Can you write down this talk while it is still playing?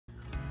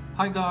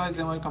Hi guys,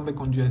 and welcome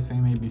back on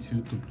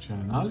GSM-ABC YouTube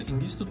channel. In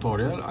this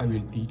tutorial I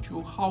will teach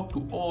you how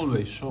to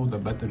always show the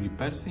battery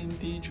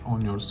percentage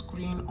on your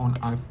screen on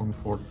iPhone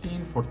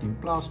 14, 14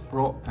 Plus,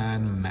 Pro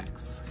and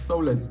Max. So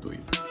let's do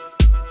it.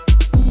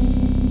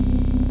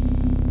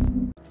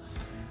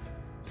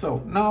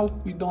 So now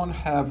we don't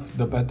have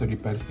the battery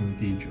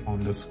percentage on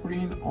the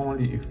screen,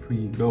 only if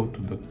we go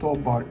to the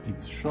top bar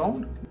it's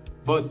shown.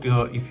 But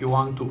if you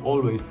want to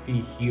always see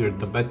here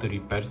the battery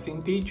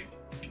percentage,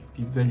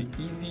 it's very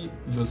easy.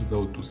 Just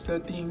go to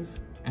settings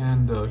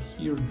and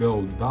here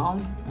go down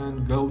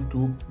and go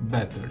to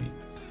battery,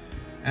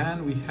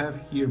 and we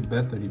have here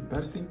battery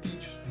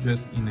percentage.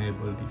 Just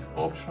enable this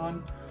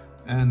option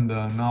and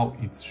now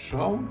it's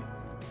shown,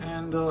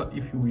 and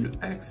if you will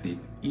exit,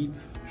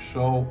 it's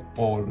show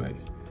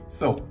always.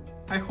 So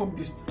I hope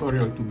this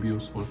tutorial to be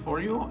useful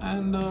for you,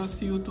 and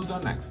see you to the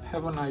next.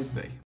 Have a nice day.